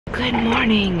Good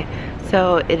morning.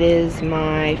 So it is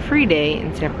my free day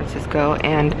in San Francisco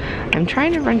and I'm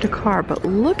trying to rent a car, but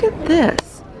look at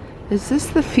this. Is this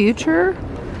the future?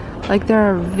 Like there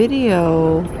are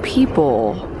video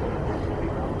people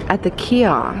at the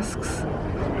kiosks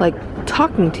like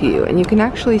talking to you and you can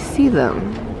actually see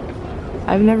them.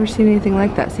 I've never seen anything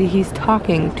like that. See, he's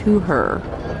talking to her.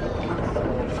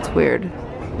 It's weird.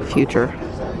 Future.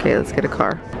 Okay, let's get a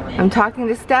car. I'm talking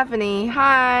to Stephanie.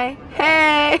 Hi.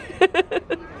 Hey.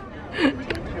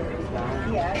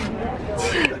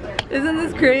 Isn't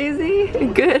this crazy?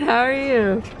 Good, how are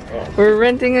you? We're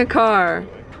renting a car.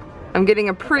 I'm getting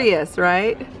a Prius,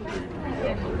 right?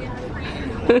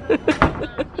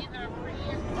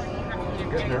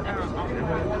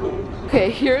 Okay,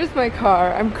 here's my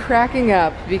car. I'm cracking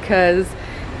up because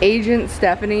Agent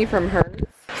Stephanie from Hertz.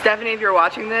 Stephanie, if you're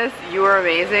watching this, you are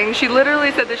amazing. She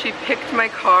literally said that she picked my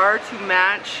car to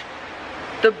match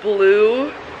the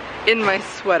blue in my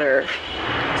sweater.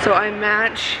 So I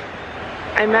match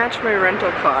my rental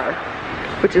car,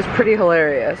 which is pretty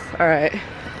hilarious. All right,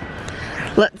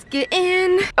 let's get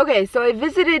in. Okay, so I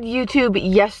visited YouTube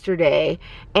yesterday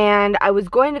and I was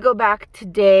going to go back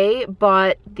today,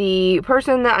 but the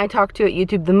person that I talked to at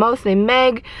YouTube the most, named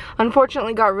Meg,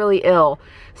 unfortunately got really ill.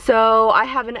 So I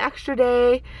have an extra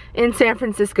day in San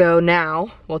Francisco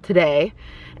now, well today,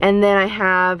 and then I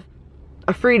have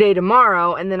a free day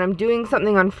tomorrow, and then I'm doing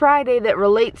something on Friday that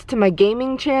relates to my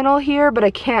gaming channel here, but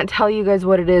I can't tell you guys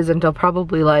what it is until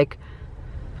probably like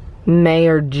May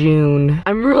or June.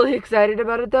 I'm really excited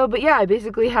about it though, but yeah, I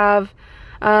basically have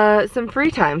some free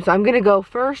time. So I'm gonna go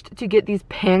first to get these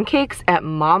pancakes at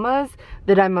Mama's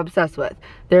that I'm obsessed with.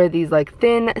 They're these like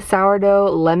thin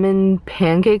sourdough lemon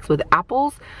pancakes with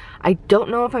apples. I don't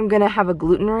know if I'm gonna have a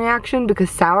gluten reaction because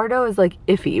sourdough is like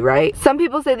iffy, right? Some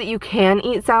people say that you can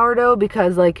eat sourdough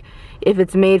because like if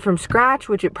it's made from scratch,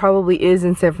 which it probably is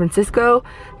in San Francisco,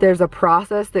 there's a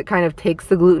process that kind of takes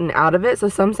the gluten out of it. So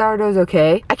some sourdough is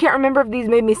okay. I can't remember if these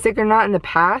made me sick or not in the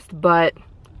past, but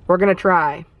we're gonna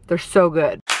try. They're so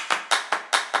good.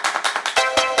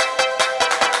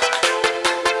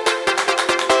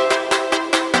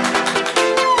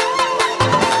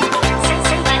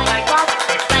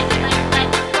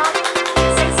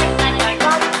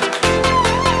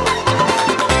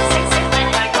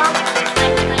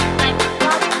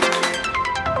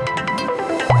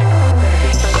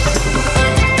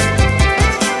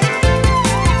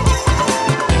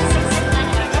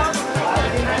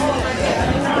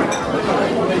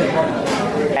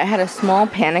 I had a small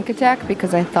panic attack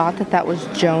because I thought that that was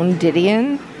Joan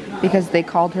Didion because they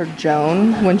called her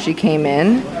Joan when she came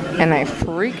in, and I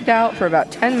freaked out for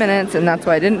about 10 minutes, and that's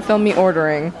why I didn't film me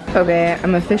ordering. Okay,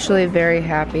 I'm officially very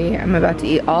happy. I'm about to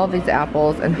eat all of these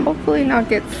apples and hopefully not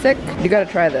get sick. You gotta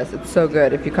try this, it's so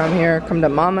good. If you come here, come to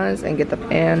Mama's and get the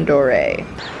Pan Doré.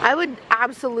 I would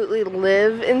absolutely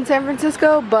live in San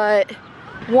Francisco, but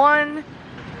one,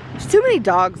 there's too many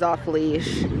dogs off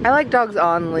leash. I like dogs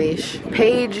on leash.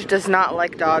 Paige does not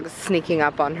like dogs sneaking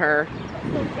up on her.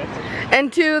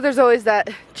 And two, there's always that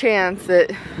chance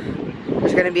that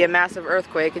there's gonna be a massive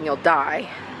earthquake and you'll die.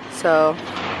 So,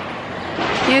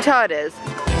 here's how it is.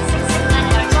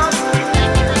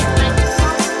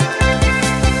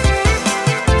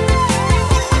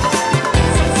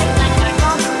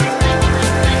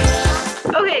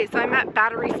 Okay, so I'm at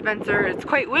Battery Spencer. It's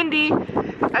quite windy.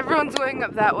 Everyone's going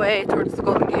up that way towards the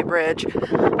Golden Gate Bridge.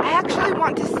 I actually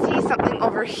want to see something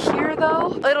over here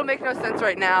though. It'll make no sense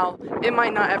right now. It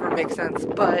might not ever make sense,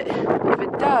 but if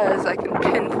it does, I can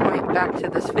pinpoint back to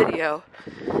this video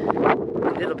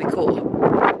and it'll be cool.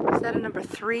 Is that a number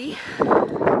 3?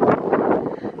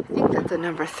 I think that's a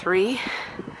number 3.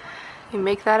 You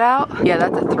make that out? Yeah,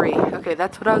 that's a 3. Okay,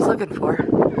 that's what I was looking for.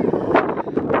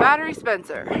 Battery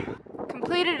Spencer.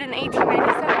 Completed in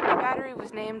 1897, the battery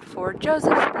was named for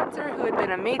Joseph Spencer, who had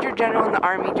been a major general in the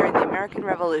army during the American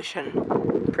Revolution.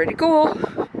 Pretty cool.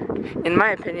 In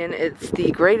my opinion, it's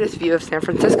the greatest view of San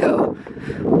Francisco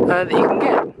that you can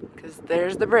get, because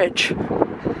there's the bridge. Yep,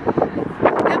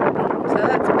 so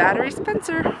that's Battery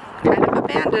Spencer, kind of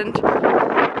abandoned.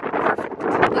 Perfect.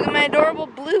 Look at my adorable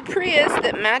blue Prius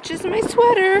that matches my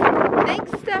sweater.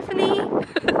 Thanks, Stephanie.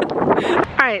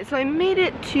 Alright, so I made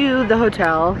it to the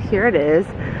hotel. Here it is.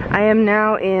 I am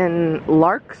now in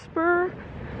Larkspur,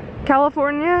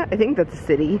 California. I think that's a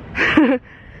city.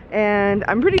 And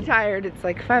I'm pretty tired. It's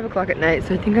like 5 o'clock at night,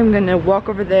 so I think I'm gonna walk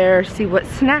over there, see what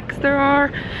snacks there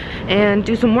are, and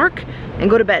do some work, and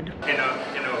go to bed.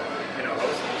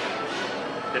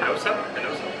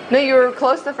 No, you were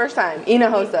close the first time.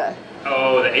 Hinojosa.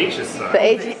 Oh, the H is silent. The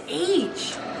H. The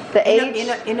H. The H.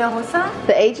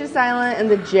 The H is silent and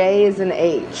the J is an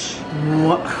H.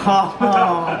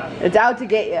 Whoa. It's out to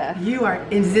get you. You are.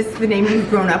 Is this the name you've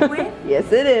grown up with?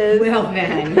 Yes, it is. Well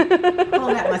then.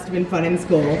 Oh, that must have been fun in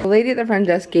school. The lady at the front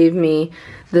desk gave me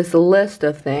this list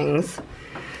of things,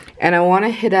 and I want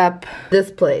to hit up this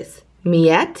place.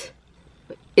 Miette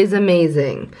is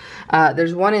amazing.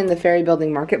 There's one in the Ferry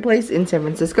Building Marketplace in San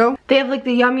Francisco. They have like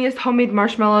the yummiest homemade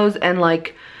marshmallows and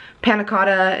like panna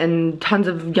cotta and tons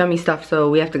of yummy stuff, so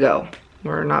we have to go.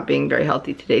 We're not being very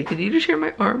healthy today. Did you just hear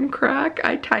my arm crack?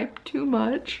 I typed too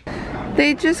much.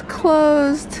 They just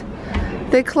closed.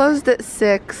 They closed at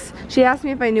 6. She asked me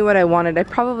if I knew what I wanted. I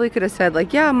probably could have said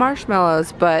like, yeah,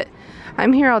 marshmallows, but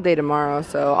I'm here all day tomorrow,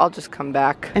 so I'll just come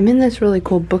back. I'm in this really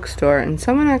cool bookstore, and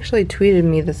someone actually tweeted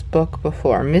me this book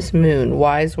before. Miss Moon,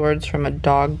 Wise Words from a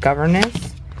Dog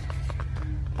Governess.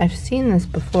 I've seen this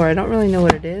before. I don't really know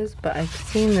what it is, but I've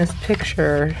seen this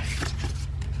picture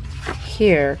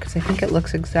here because I think it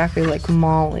looks exactly like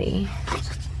Molly.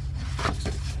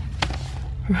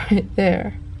 Right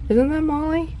there. Isn't that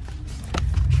Molly?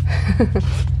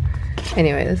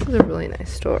 Anyway, this is a really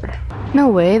nice store. No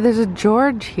way, there's a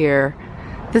George here.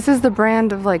 This is the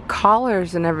brand of like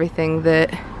collars and everything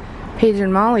that Paige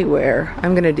and Molly wear.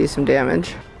 I'm gonna do some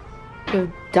damage. You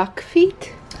have duck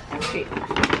feet?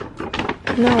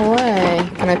 No way.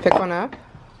 Can I pick one up?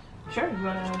 Sure, you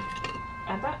wanna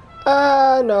add that?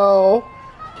 No.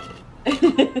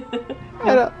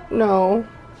 I don't know.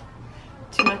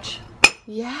 Too much?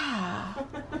 Yeah.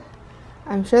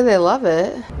 I'm sure they love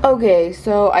it. Okay,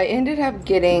 so I ended up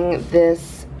getting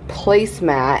this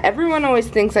placemat. Everyone always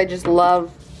thinks I just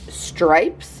love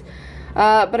stripes,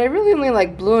 but I really only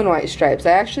like blue and white stripes.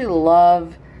 I actually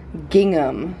love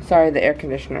gingham. Sorry, the air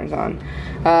conditioner's on.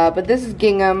 But this is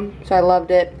gingham, so I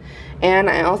loved it. And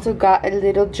I also got a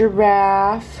little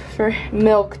giraffe for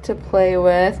Milk to play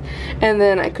with. And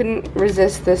then I couldn't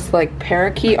resist this like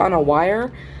parakeet on a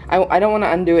wire. I don't want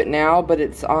to undo it now, but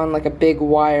it's on like a big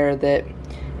wire that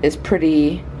is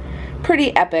pretty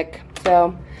epic.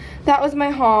 So that was my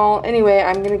haul. Anyway,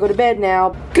 I'm gonna go to bed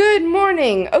now. Good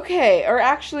morning. Okay, or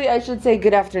actually I should say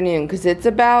good afternoon, because it's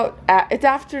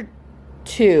after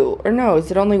 2. Or no,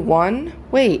 is it only 1?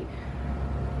 Wait,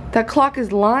 that clock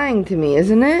is lying to me,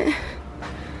 isn't it?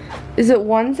 Is it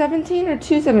 1:17 or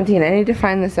 2:17? I need to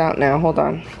find this out now. Hold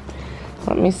on.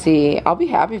 Let me see. I'll be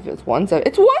happy if it's 1:17.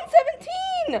 It's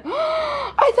 1:17!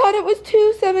 I thought it was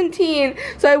 2:17.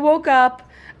 So I woke up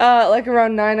like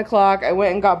around 9 o'clock. I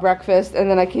went and got breakfast,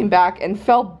 and then I came back and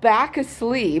fell back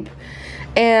asleep.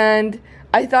 And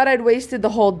I thought I'd wasted the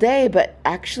whole day, but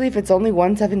actually if it's only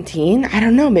 1:17, I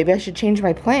don't know, maybe I should change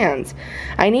my plans.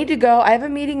 I need to go. I have a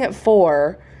meeting at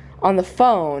 4 on the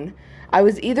phone. I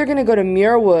was either going to go to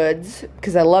Muir Woods,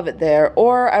 because I love it there,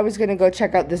 or I was going to go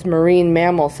check out this marine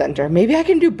mammal center. Maybe I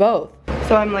can do both.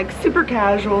 So I'm like super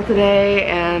casual today,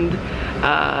 and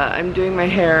I'm doing my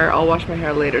hair. I'll wash my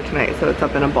hair later tonight, so it's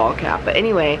up in a ball cap. But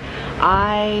anyway,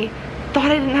 I thought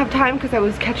I didn't have time because I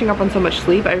was catching up on so much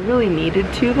sleep. I really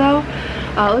needed to though.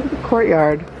 Look at the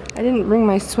courtyard. I didn't bring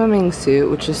my swimming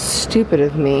suit, which is stupid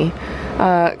of me.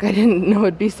 I didn't know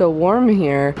it'd be so warm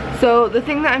here. So the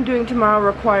thing that I'm doing tomorrow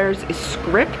requires a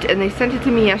script, and they sent it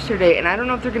to me yesterday, and I don't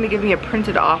know if they're gonna give me a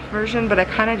printed off version, but I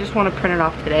kinda just wanna print it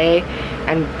off today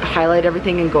and highlight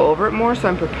everything and go over it more so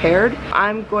I'm prepared.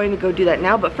 I'm going to go do that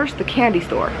now, but first the candy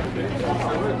store.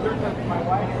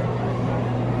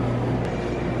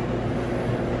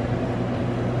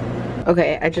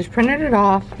 Okay, I just printed it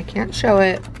off. I can't show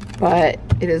it, but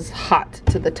it is hot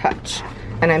to the touch.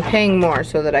 And I'm paying more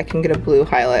so that I can get a blue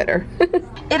highlighter.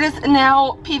 It is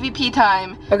now PvP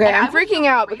time. Okay, I'm freaking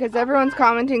out because everyone's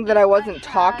commenting that I wasn't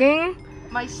talking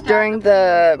during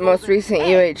the most recent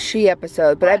UHC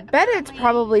episode, but I bet it's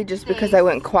probably just because I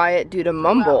went quiet due to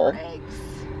mumble.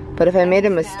 But if I made a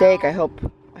mistake, I hope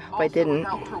I didn't.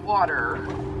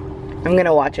 I'm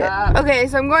gonna watch it. Okay,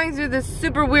 so I'm going through this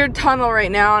super weird tunnel right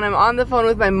now, and I'm on the phone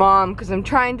with my mom because I'm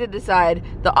trying to decide.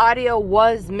 The audio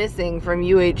was missing from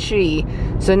UHC,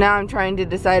 so now I'm trying to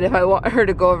decide if I want her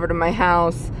to go over to my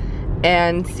house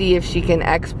and see if she can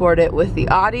export it with the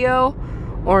audio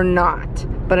or not.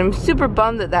 But I'm super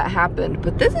bummed that that happened.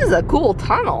 But this is a cool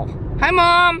tunnel. Hi,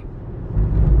 Mom.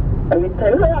 Who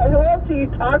else are you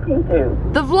talking to?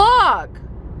 The vlog.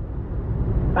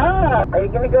 Ah, are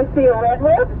you gonna go see a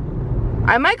redwood?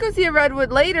 I might go see a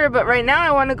redwood later, but right now I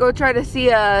want to go try to see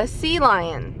a sea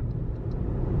lion.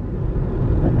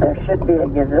 There should be a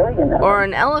gazillion of them. Or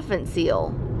an elephant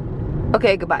seal.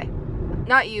 Okay, goodbye.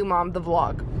 Not you, Mom, the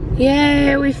vlog.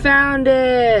 Yay, we found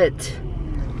it!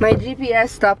 My GPS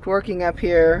stopped working up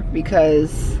here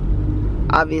because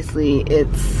obviously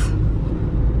it's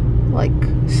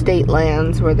like state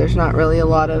lands where there's not really a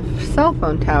lot of cell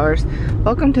phone towers.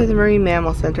 Welcome to the Marine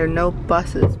Mammal Center. No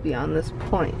buses beyond this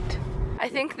point. I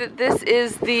think that this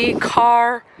is the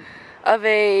car of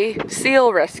a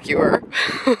seal rescuer.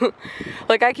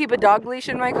 Like, I keep a dog leash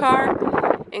in my car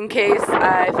in case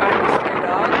I find a stray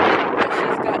dog, but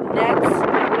she's got nets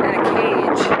and a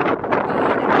cage in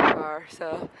her car.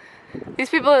 So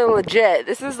these people are legit.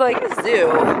 This is like a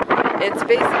zoo. It's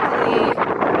basically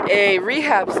a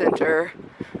rehab center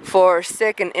for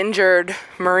sick and injured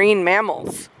marine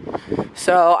mammals.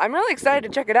 So I'm really excited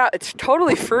to check it out. It's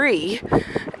totally free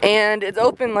and it's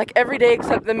open like every day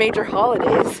except the major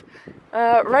holidays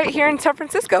right here in San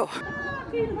Francisco.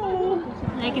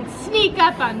 I can sneak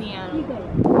up on the animal.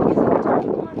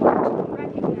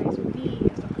 Recognize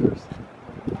me as a person,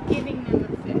 giving them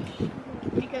the fish.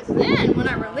 Because then when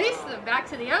I release them back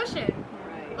to the ocean,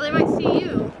 well, they might see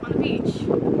you on the beach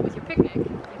with your picnic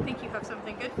and think you have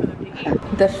something good for them to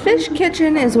eat. The fish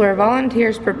kitchen is where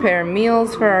volunteers prepare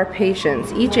meals for our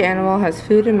patients. Each animal has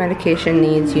food and medication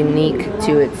needs unique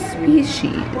to its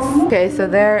species. Okay, so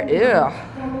they're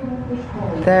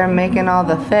making all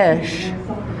the fish.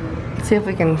 Let's see if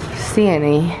we can see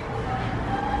any.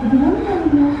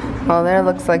 Well, there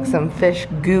looks like some fish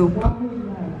goop.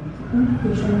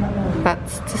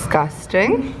 That's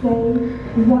disgusting.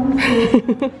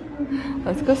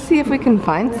 Let's go see if we can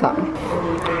find some.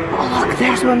 Oh, look,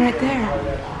 there's one right there.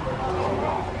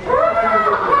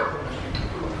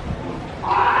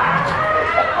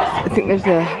 I think there's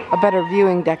a better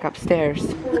viewing deck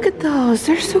upstairs. Look at those,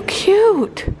 they're so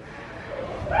cute.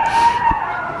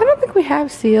 I don't think we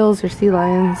have seals or sea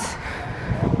lions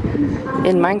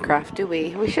in Minecraft, do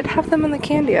we? We should have them in the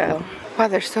candy aisle. Wow,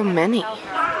 there's so many.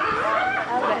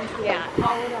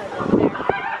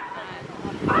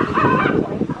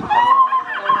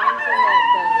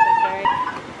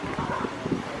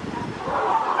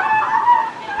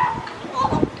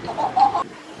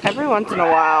 Every once in a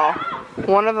while,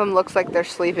 one of them looks like they're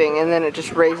sleeping and then it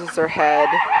just raises their head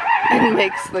and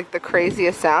makes like the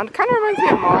craziest sound. Kind of reminds me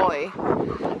of Molly.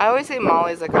 I always say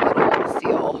Molly's like a little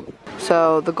seal.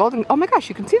 So the golden, oh my gosh,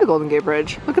 you can see the Golden Gate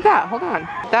Bridge. Look at that, hold on.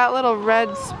 That little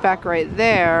red speck right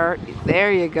there,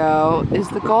 there you go, is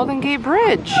the Golden Gate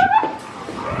Bridge.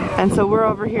 And so we're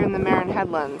over here in the Marin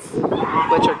Headlands,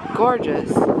 which are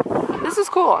gorgeous. This is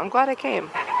cool, I'm glad I came.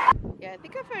 Yeah, I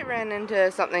think if I ran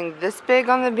into something this big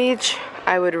on the beach,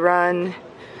 I would run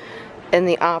in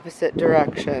the opposite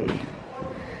direction.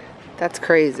 That's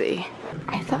crazy.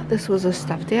 I thought this was a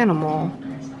stuffed animal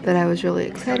that I was really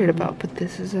excited about, but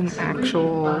this is an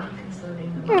actual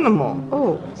animal.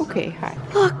 Oh, okay, hi.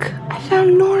 Look, I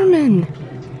found Norman.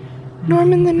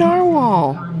 Norman the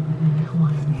narwhal.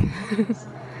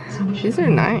 These are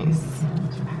nice.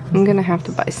 I'm gonna have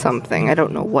to buy something. I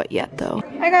don't know what yet though.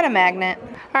 I got a magnet.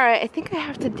 All right, I think I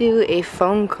have to do a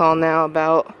phone call now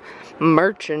about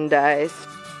merchandise.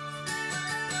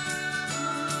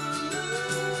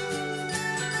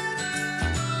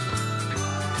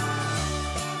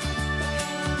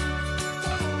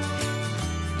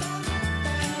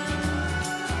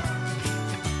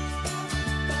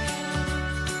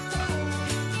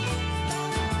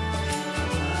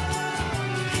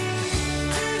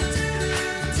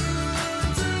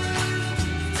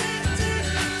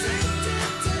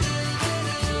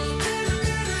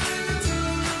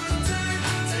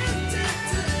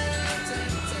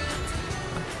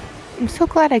 I'm so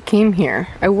glad I came here.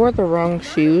 I wore the wrong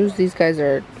shoes. These guys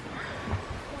are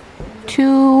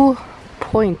too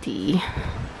pointy,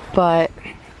 but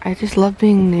I just love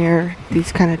being near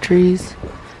these kind of trees.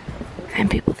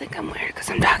 And people think I'm weird because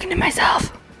I'm talking to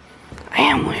myself. I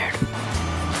am weird.